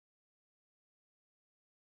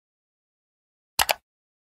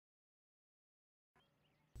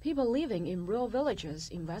People living in rural villages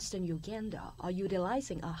in western Uganda are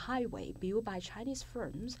utilizing a highway built by Chinese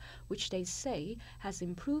firms, which they say has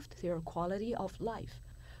improved their quality of life.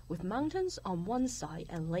 With mountains on one side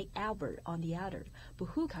and Lake Albert on the other,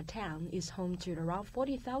 Buhuka town is home to around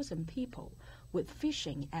 40,000 people, with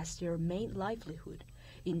fishing as their main livelihood.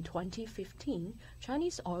 In 2015,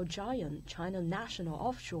 Chinese oil giant China National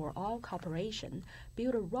Offshore Oil Corporation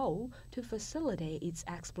built a road to facilitate its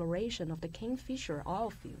exploration of the Kingfisher oil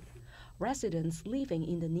field. Residents living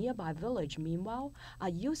in the nearby village, meanwhile, are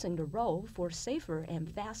using the road for safer and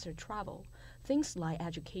faster travel. Things like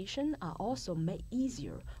education are also made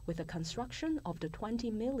easier with the construction of the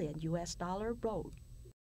 $20 million road.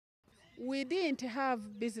 We didn't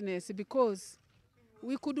have business because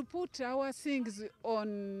we could put our things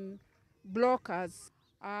on blockers.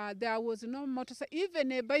 There was no motorcycle,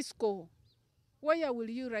 even a bicycle. Where will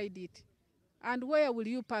you ride it? And where will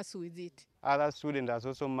you pass with it? Other students have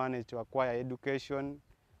also managed to acquire education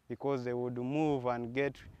because they would move and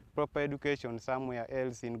get proper education somewhere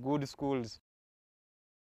else in good schools.